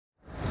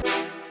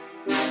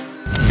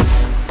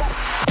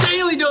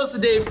Daily Dose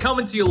of Dave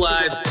coming to you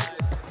live.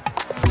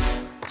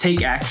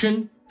 Take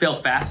action, fail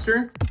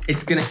faster.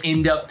 It's gonna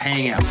end up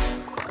paying out.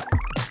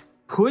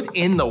 Put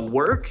in the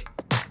work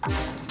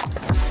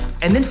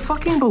and then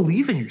fucking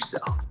believe in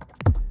yourself.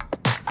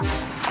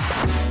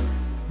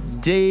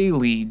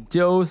 Daily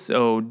Dose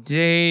of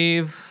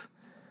Dave.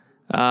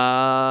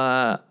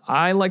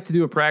 I like to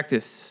do a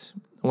practice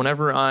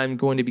whenever I'm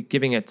going to be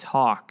giving a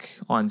talk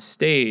on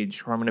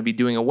stage, or I'm going to be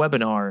doing a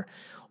webinar,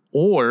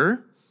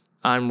 or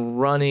I'm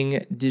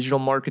running digital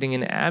marketing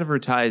and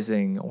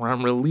advertising, or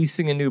I'm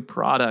releasing a new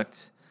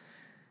product.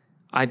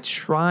 I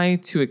try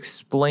to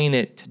explain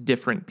it to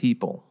different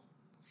people.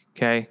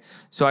 Okay?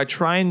 So I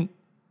try and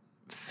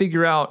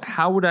figure out,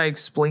 how would I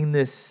explain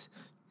this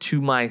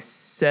to my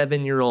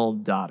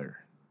 7-year-old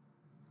daughter?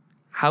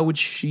 How would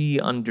she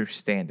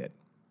understand it?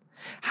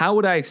 How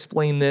would I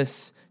explain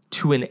this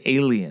to an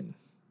alien?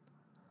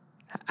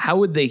 How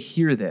would they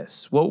hear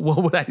this? What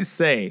would I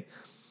say?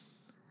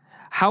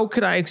 How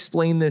could I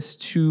explain this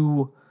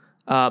to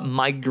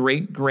my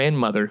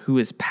great-grandmother who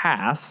is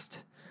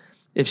passed?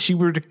 If she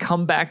were to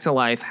come back to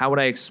life, how would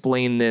I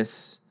explain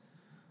this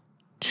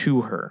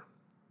to her?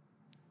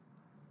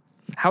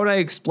 How would I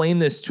explain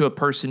this to a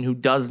person who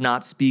does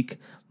not speak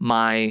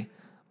my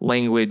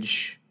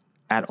language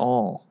at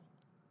all?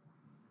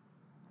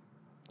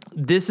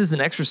 This is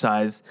an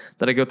exercise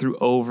that I go through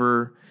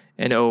over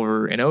and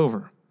over and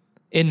over.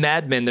 In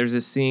Mad Men, there's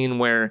a scene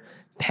where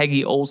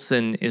Peggy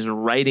Olson is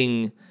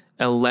writing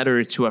a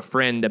letter to a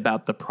friend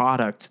about the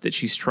product that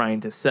she's trying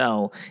to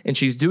sell, and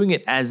she's doing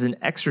it as an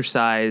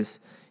exercise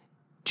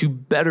to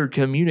better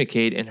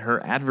communicate in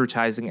her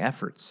advertising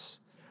efforts.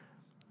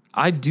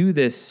 I do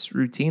this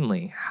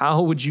routinely.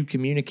 How would you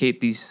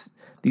communicate these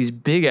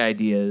big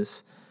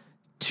ideas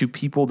to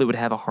people that would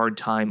have a hard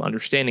time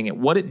understanding it?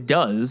 What it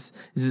does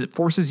is it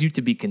forces you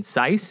to be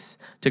concise,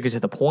 to get to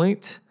the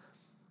point.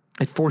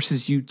 It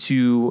forces you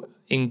to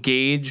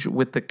engage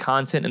with the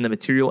content and the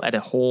material at a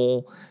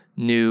whole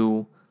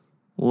new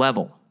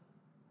level.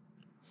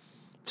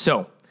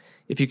 So,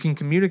 if you can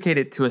communicate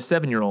it to a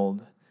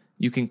 7-year-old,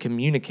 you can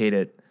communicate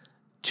it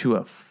to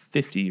a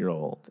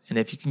 50-year-old. And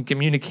if you can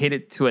communicate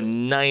it to a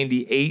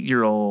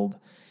 98-year-old,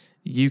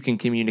 you can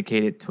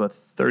communicate it to a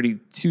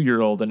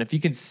 32-year-old. And if you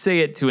can say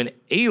it to an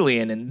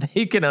alien and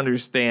they can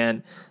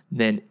understand,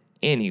 then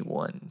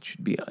anyone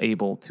should be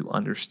able to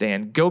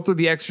understand. Go through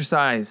the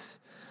exercise.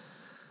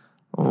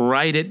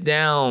 Write it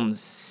down.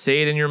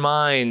 Say it in your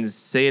minds.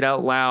 Say it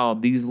out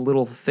loud. These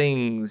little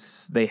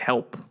things, they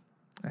help.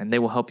 And they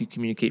will help you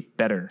communicate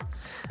better.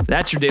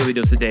 That's your Daily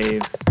Dose of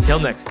Dave. Till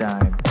next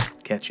time,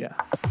 catch ya.